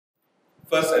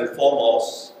First and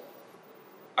foremost,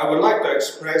 I would like to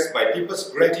express my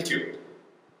deepest gratitude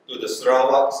to the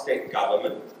Sarawak State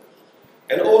Government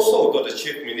and also to the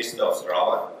Chief Minister of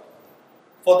Sarawak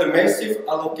for the massive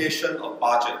allocation of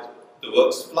budget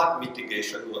towards flood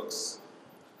mitigation works,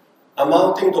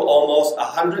 amounting to almost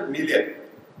 100 million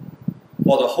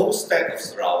for the whole state of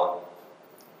Sarawak,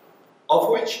 of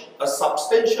which a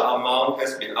substantial amount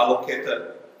has been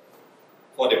allocated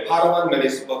for the Palawan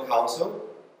Municipal Council,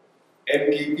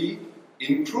 MPP,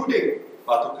 including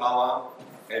Batu Kawa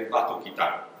and Batu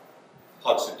Kitang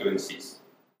constituencies.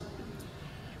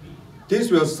 This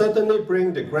will certainly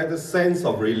bring the greatest sense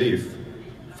of relief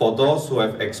for those who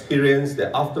have experienced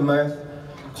the aftermath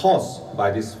caused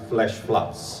by these flash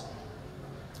floods.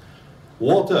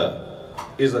 Water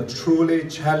is a truly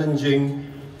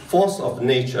challenging force of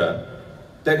nature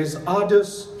that is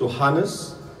arduous to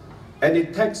harness, and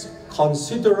it takes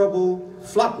considerable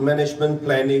flood management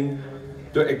planning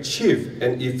to achieve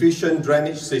an efficient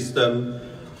drainage system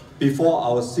before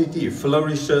our city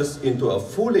flourishes into a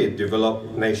fully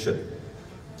developed nation.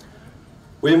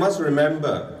 We must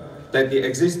remember that the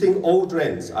existing old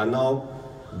drains are now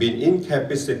being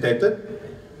incapacitated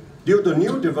due to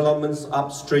new developments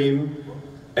upstream,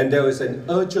 and there is an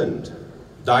urgent,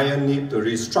 dire need to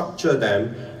restructure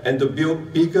them and to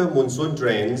build bigger monsoon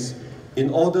drains in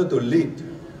order to lead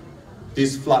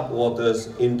these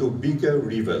floodwaters into bigger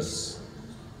rivers.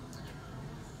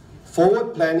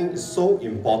 Forward planning is so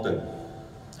important,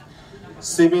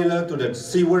 similar to the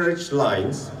sewerage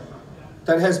lines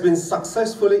that has been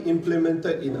successfully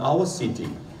implemented in our city.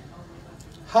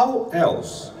 How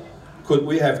else could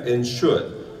we have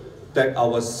ensured that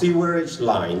our sewerage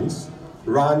lines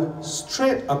run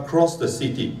straight across the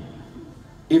city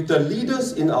if the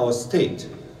leaders in our state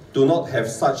do not have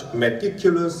such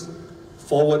meticulous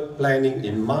forward planning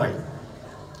in mind?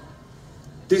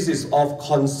 This is of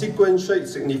consequential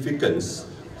significance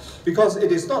because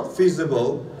it is not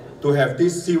feasible to have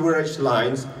these sewerage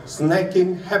lines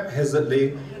snacking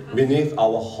haphazardly beneath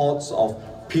our hordes of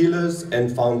pillars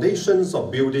and foundations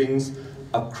of buildings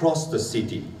across the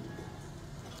city.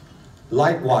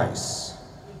 Likewise,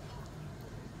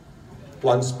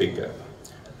 Tuan Speaker,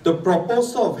 the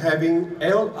proposal of having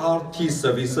LRT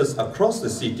services across the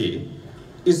city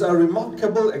is a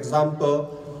remarkable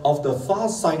example of the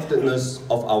far-sightedness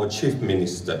of our Chief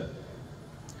Minister.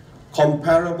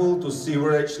 Comparable to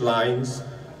sewerage lines,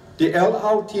 the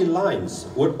LRT lines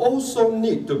would also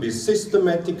need to be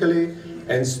systematically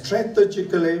and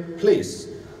strategically placed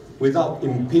without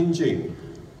impinging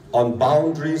on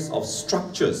boundaries of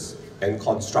structures and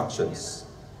constructions.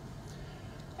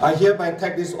 I hereby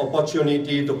take this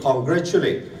opportunity to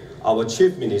congratulate our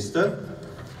Chief Minister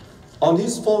on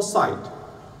his foresight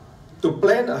to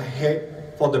plan ahead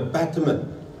for the betterment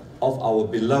of our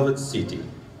beloved city.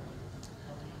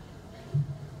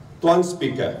 Tuan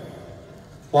Speaker,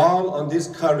 while on this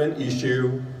current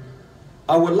issue,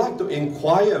 I would like to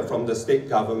inquire from the state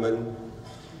government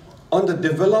on the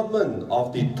development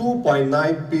of the 2.9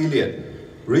 billion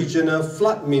regional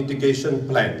flood mitigation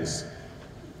plans,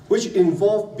 which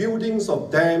involve buildings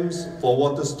of dams for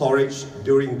water storage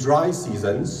during dry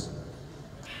seasons,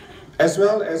 as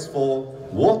well as for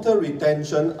water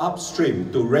retention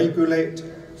upstream to regulate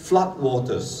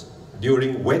floodwaters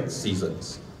during wet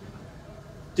seasons.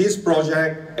 This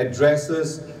project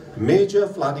addresses major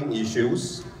flooding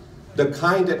issues, the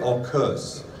kind that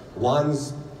occurs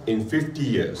once in 50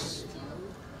 years.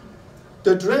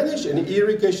 The Drainage and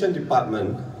Irrigation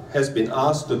Department has been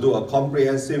asked to do a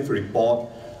comprehensive report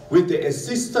with the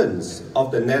assistance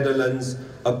of the Netherlands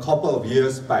a couple of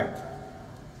years back.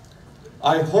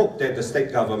 I hope that the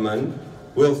state government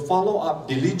will follow up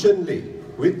diligently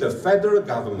with the federal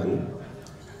government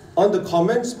on the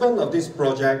commencement of this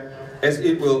project, as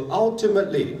it will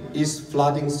ultimately ease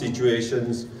flooding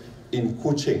situations in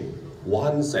Kuching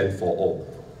once and for all.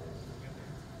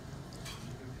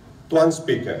 Tuan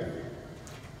Speaker,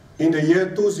 in the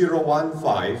year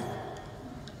 2015,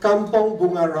 Kampong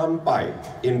Bunga Rampai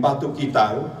in Batu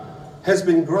Kitang has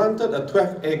been granted a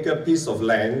 12-acre piece of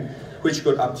land which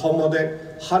could accommodate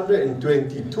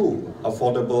 122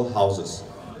 affordable houses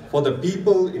for the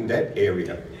people in that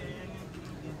area,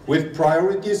 with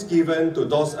priorities given to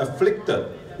those afflicted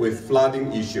with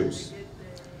flooding issues.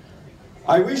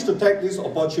 I wish to take this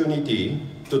opportunity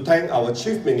to thank our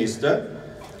Chief Minister,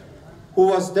 who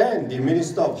was then the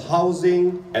Minister of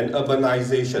Housing and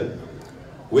Urbanization.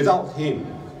 Without him,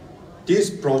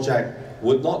 this project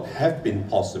would not have been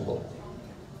possible.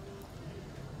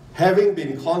 Having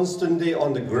been constantly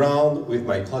on the ground with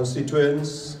my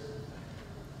constituents,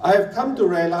 I have come to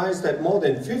realize that more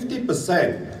than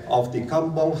 50% of the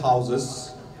kampong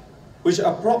houses, which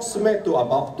approximate to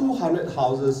about 200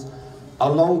 houses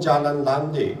along Jalan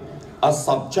Lande, are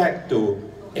subject to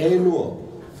annual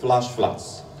flash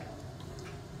floods.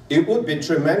 It would be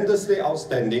tremendously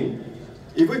outstanding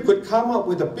if we could come up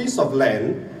with a piece of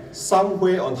land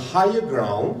somewhere on higher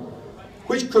ground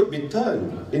which could be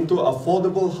turned into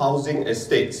affordable housing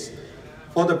estates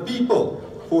for the people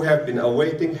who have been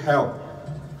awaiting help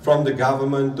from the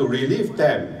government to relieve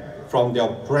them from their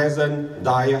present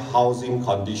dire housing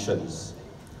conditions.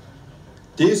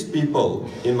 These people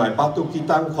in my Batu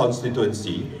Kitang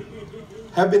constituency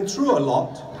have been through a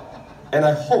lot, and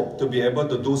I hope to be able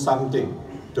to do something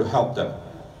to help them.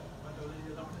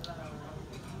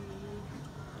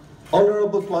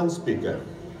 Honorable Tuan Speaker,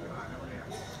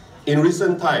 in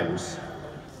recent times,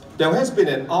 there has been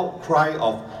an outcry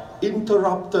of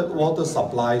interrupted water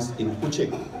supplies in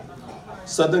Kuching.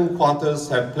 Certain quarters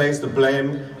have placed the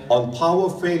blame on power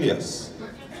failures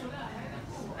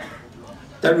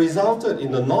that resulted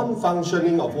in the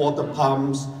non-functioning of water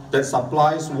pumps that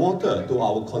supplies water to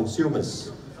our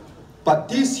consumers. But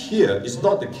this here is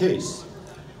not the case.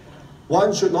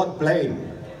 One should not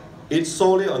blame it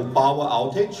solely on power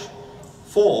outage,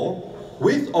 for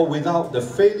with or without the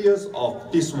failures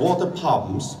of these water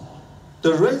pumps,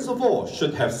 the reservoir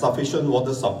should have sufficient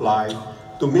water supply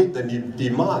to meet the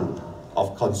demand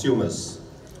of consumers.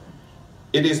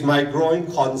 It is my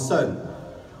growing concern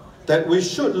that we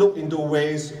should look into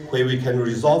ways where we can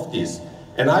resolve this,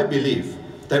 and I believe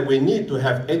that we need to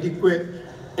have adequate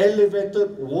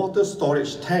elevated water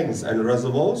storage tanks and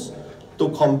reservoirs to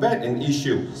combat an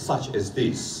issue such as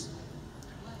this.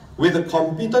 With a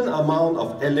competent amount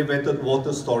of elevated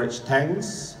water storage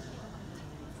tanks,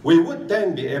 we would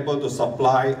then be able to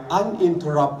supply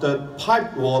uninterrupted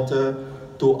piped water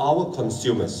to our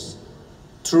consumers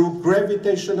through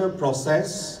gravitational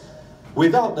process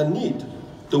without the need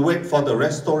to wait for the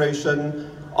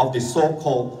restoration of the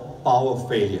so-called power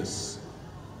failures.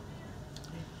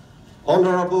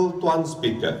 Honorable Tuan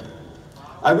Speaker,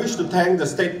 I wish to thank the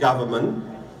state government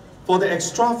for the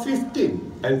extra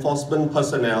 15 enforcement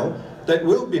personnel that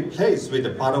will be placed with the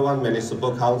Palawan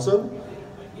Municipal Council,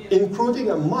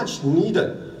 including a much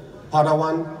needed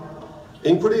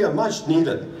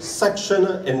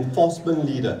sectional enforcement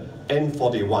leader,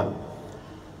 N41.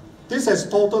 This has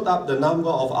totaled up the number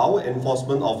of our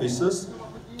enforcement officers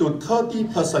to 30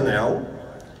 personnel,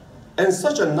 and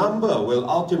such a number will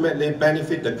ultimately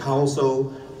benefit the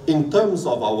Council in terms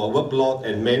of our workload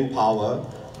and manpower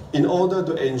in order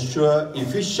to ensure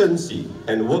efficiency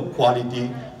and work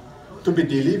quality to be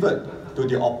delivered to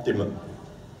the optimum.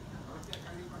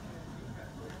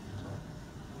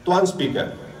 Tuan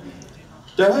Speaker,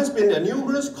 there has been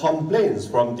numerous complaints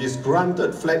from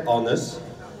disgruntled flat owners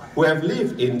who have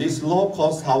lived in this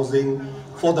low-cost housing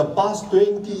for the past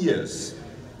 20 years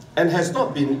and has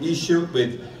not been issued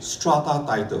with strata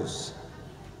titles.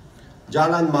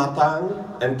 Jalan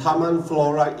Matang and Taman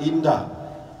Flora Indah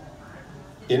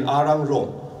in Arang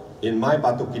Road, in my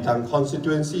Batu Kitang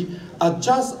constituency, are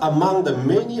just among the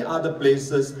many other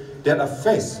places that are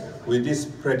faced with this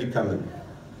predicament.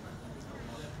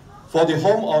 For the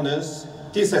homeowners,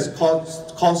 this has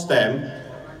caused them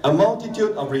a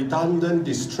multitude of redundant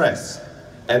distress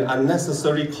and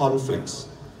unnecessary conflicts.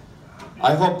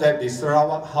 I hope that the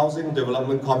Sarawak Housing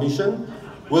Development Commission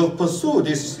will pursue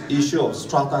this issue of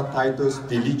strata titles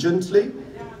diligently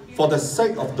for the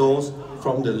sake of those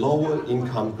from the lower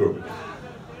income group.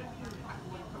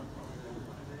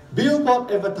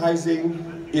 Billboard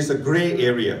advertising is a grey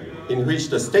area in which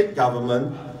the state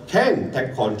government can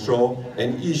take control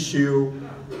and issue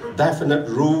definite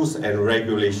rules and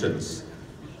regulations.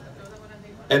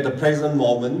 At the present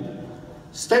moment,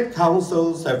 state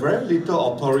councils have very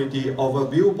little authority over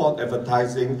billboard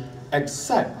advertising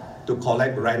except to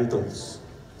collect rentals.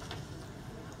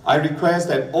 I request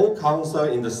that all councils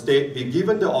in the state be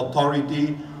given the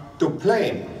authority to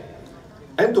plan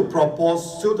and to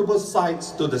propose suitable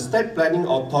sites to the State Planning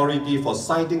Authority for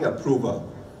siting approval.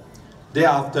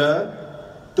 Thereafter,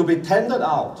 to be tendered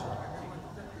out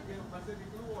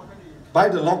by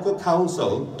the local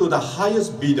council to the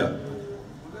highest bidder,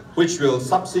 which will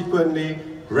subsequently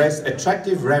raise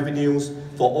attractive revenues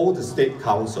for all the state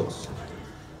councils.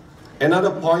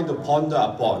 Another point to ponder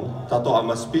upon, Dato'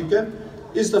 Ahmad Speaker,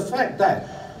 is the fact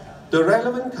that the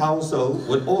relevant council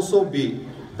would also be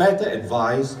better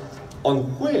advised on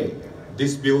where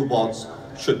these billboards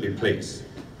should be placed.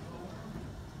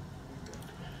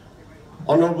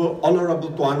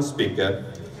 Honorable Tuan Speaker,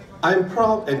 I am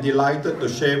proud and delighted to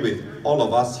share with all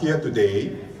of us here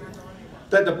today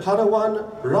that the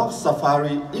Palawan Rough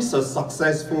Safari is a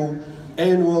successful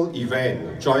annual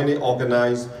event jointly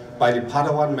organized by the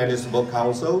Palawan Municipal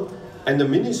Council and the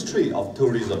Ministry of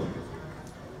Tourism.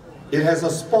 It has a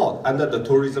spot under the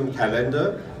tourism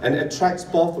calendar and attracts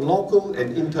both local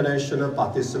and international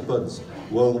participants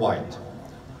worldwide.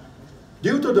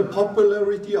 Due to the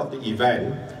popularity of the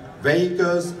event,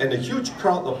 vehicles and a huge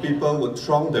crowd of people would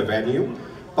throng the venue,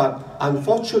 but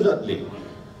unfortunately,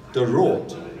 the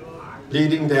road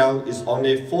leading there is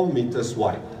only 4 meters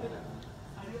wide.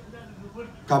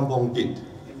 Kampong Git,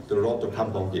 the road to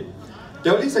Kampong Git.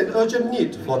 There is an urgent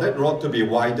need for that road to be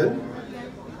widened,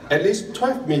 at least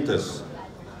 12 meters,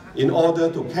 in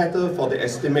order to cater for the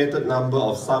estimated number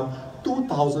of some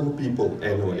 2,000 people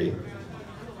annually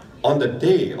on the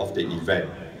day of the event.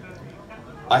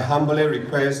 I humbly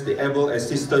request the able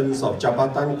assistance of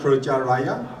Jabatan Kerja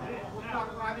Raya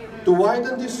to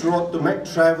widen this road to make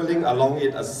traveling along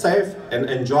it a safe and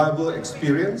enjoyable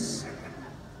experience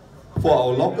for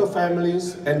our local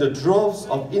families and the droves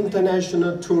of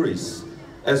international tourists,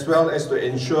 as well as to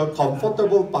ensure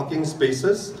comfortable parking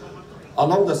spaces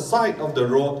along the side of the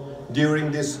road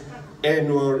during this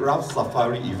annual Rough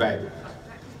Safari event.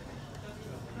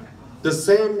 The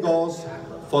same goes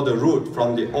for the route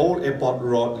from the old airport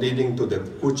road leading to the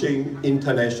Kuching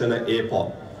International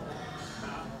Airport.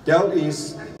 There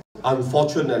is,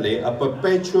 unfortunately, a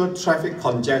perpetual traffic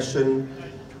congestion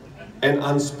and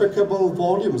unspeakable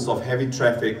volumes of heavy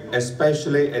traffic,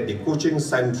 especially at the Kuching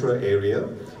Central area,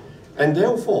 and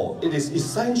therefore it is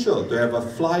essential to have a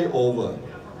flyover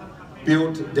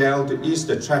built there to ease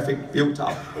the traffic built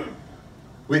up.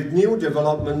 With new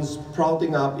developments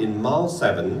sprouting up in Mile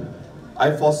 7, I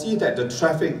foresee that the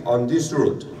traffic on this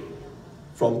route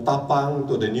from Tapang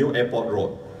to the new airport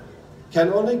road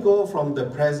can only go from the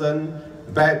present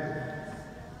bad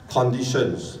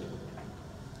conditions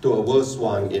to a worse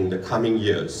one in the coming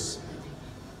years.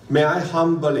 May I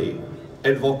humbly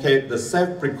advocate the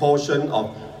safe precaution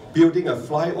of building a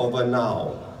flyover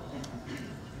now.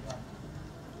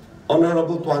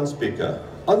 Honorable Tuan Speaker,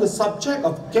 on the subject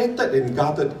of gated and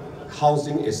guarded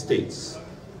housing estates,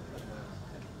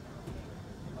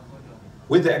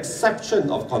 with the exception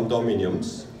of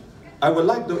condominiums, I would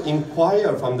like to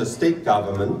inquire from the state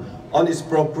government on its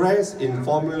progress in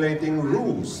formulating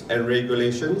rules and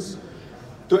regulations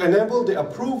to enable the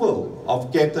approval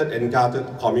of gated and guarded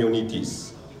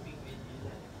communities.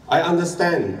 I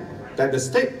understand that the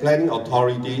State Planning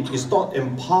Authority is not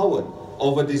empowered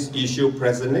over this issue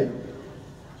presently,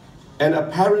 and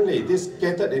apparently this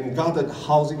gated and guarded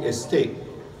housing estate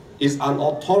is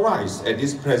unauthorized at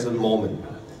this present moment.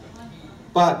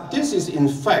 But this is in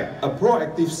fact a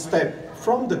proactive step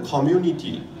from the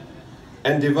community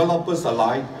and developers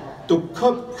alike to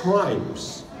curb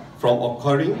crimes from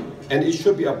occurring, and it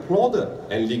should be applauded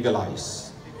and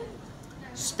legalized.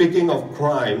 Speaking of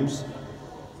crimes,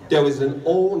 there is an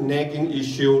old nagging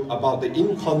issue about the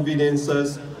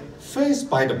inconveniences faced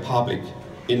by the public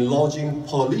in lodging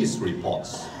police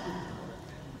reports,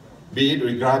 be it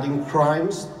regarding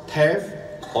crimes,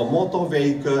 theft, or motor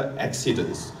vehicle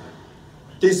accidents.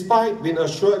 Despite being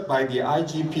assured by the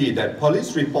IGP that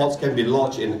police reports can be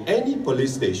lodged in any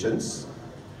police stations,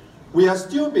 we are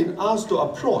still being asked to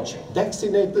approach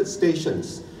designated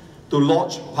stations to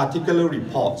lodge particular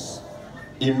reports.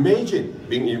 Imagine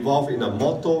being involved in a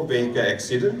motor vehicle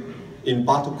accident in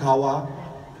Batu Kawah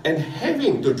and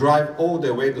having to drive all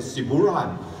the way to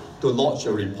Siburan to lodge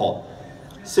a report,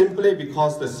 simply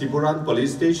because the Siburan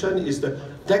police station is the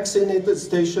designated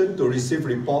station to receive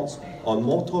reports on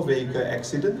motor vehicle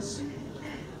accidents.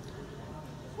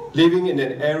 Living in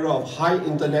an era of high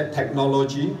internet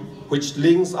technology, which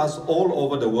links us all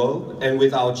over the world, and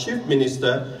with our Chief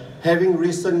Minister having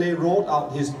recently rolled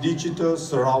out his Digital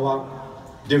Sarawak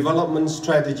development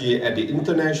strategy at the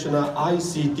International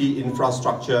ICT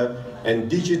Infrastructure and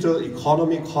Digital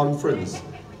Economy Conference,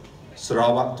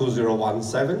 Sarawak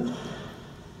 2017,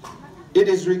 it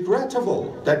is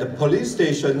regrettable that the police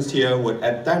stations here would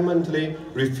adamantly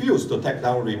refuse to take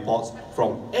down reports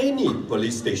from any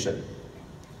police station.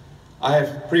 I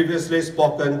have previously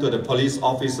spoken to the police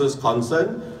officers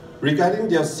concerned regarding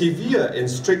their severe and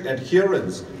strict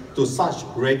adherence to such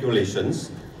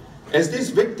regulations, as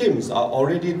these victims are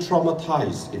already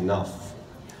traumatized enough.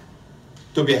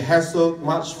 To be hassled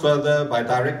much further by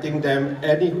directing them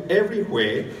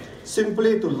everywhere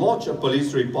simply to lodge a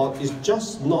police report is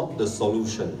just not the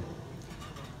solution.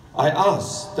 I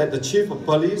ask that the Chief of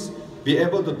Police be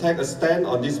able to take a stand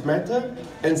on this matter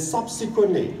and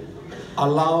subsequently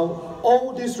allow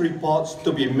all these reports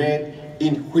to be made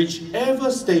in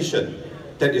whichever station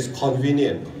that is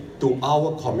convenient to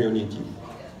our community.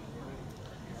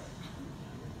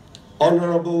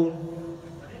 Honorable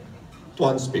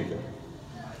Tuan Speaker.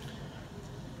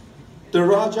 The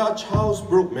Raja Charles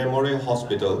Brooke Memorial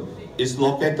Hospital is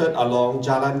located along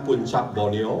Jalan Puncak,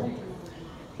 Borneo,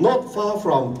 not far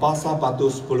from Pasar Batu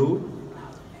 10.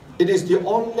 It is the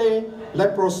only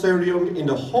leprosarium in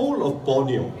the whole of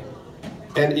Borneo,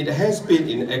 and it has been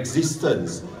in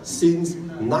existence since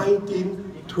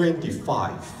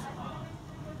 1925.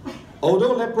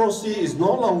 Although leprosy is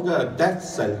no longer a death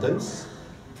sentence,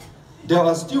 there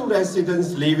are still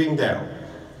residents living there,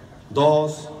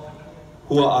 those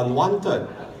who are unwanted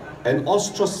and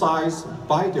ostracized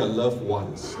by their loved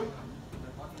ones.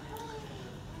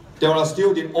 There are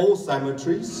still the old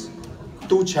cemeteries,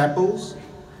 2 chapels,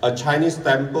 a Chinese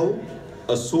temple,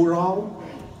 a surau,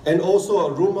 and also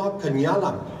a Rumah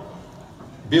Kenyalang,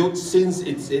 built since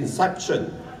its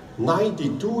inception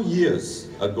 92 years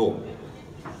ago.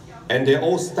 And they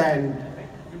all stand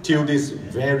till this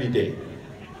very day.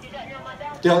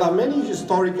 There are many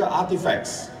historical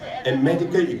artifacts and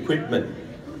medical equipment,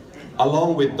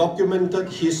 along with documented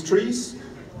histories,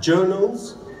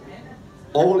 journals,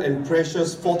 old and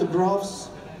precious photographs,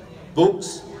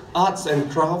 books, arts and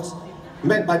crafts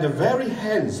made by the very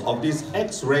hands of these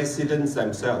ex-residents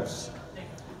themselves.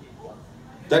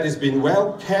 That has been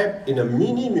well kept in a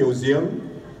mini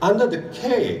museum under the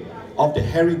care of the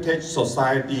Heritage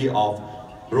Society of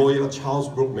Royal Charles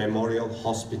Brooke Memorial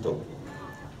Hospital.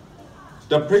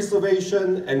 The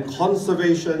preservation and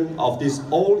conservation of these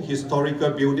old historical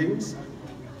buildings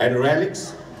and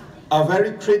relics are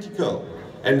very critical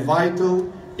and vital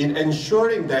in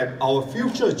ensuring that our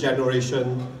future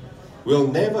generation will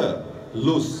never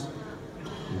lose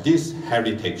this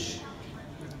heritage.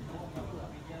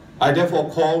 I therefore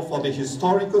call for the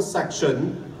historical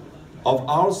section of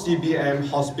our CBM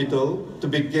hospital to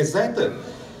be gazetted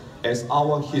as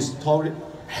our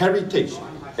heritage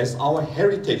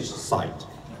site.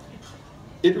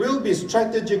 It will be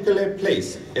strategically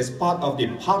placed as part of the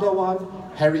Padawan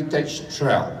Heritage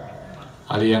Trail.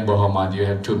 Ali Yang Berhormat, you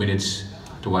have 2 minutes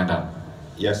to wind up.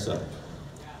 Yes, sir.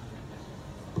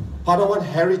 Padawan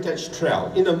Heritage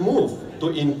Trail in a move to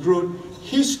include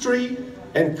history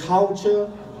and culture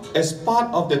as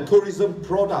part of the tourism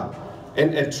product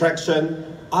and attraction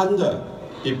under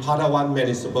the Padawan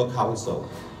Municipal Council.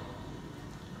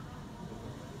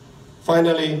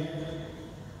 Finally,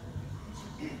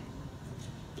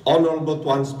 Honorable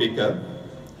Tuan Speaker,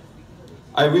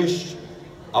 I wish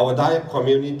our Dayak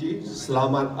community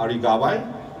Selamat Hari Gawai,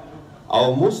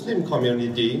 our Muslim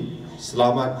community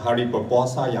Selamat Hari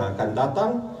Berpuasa yang akan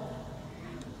datang,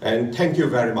 and thank you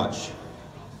very much.